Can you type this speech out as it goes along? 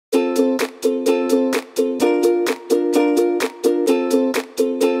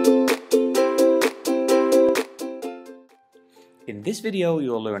In this video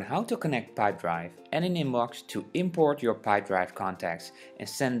you'll learn how to connect Pipedrive and INinbox to import your Pipedrive contacts and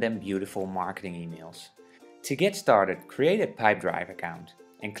send them beautiful marketing emails. To get started, create a Pipedrive account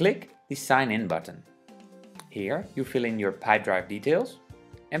and click the Sign In button. Here you fill in your Pipedrive details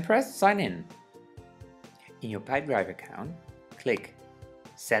and press Sign In. In your Pipedrive account, click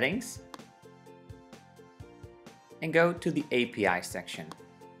Settings and go to the API section.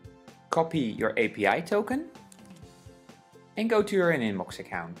 Copy your API token and go to your INinbox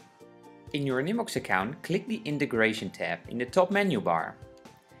account. In your INinbox account, click the Integration tab in the top menu bar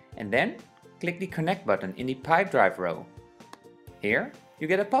and then click the Connect button in the Pipedrive row. Here you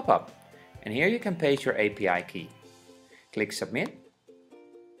get a pop-up and here you can paste your API key. Click Submit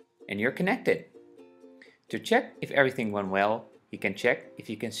and you're connected. To check if everything went well, you can check if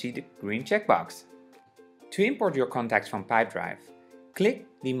you can see the green checkbox. To import your contacts from Pipedrive, click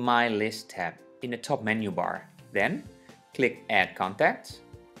the My List tab in the top menu bar. Then click Add Contacts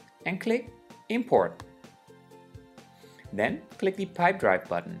and click Import. Then click the Pipedrive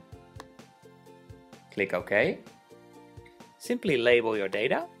button. Click OK. Simply label your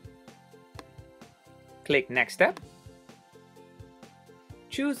data. Click Next Step.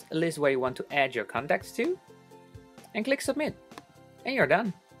 Choose a list where you want to add your contacts to and click Submit. And you're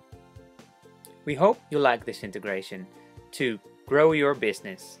done. We hope you like this integration to grow your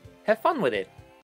business. Have fun with it!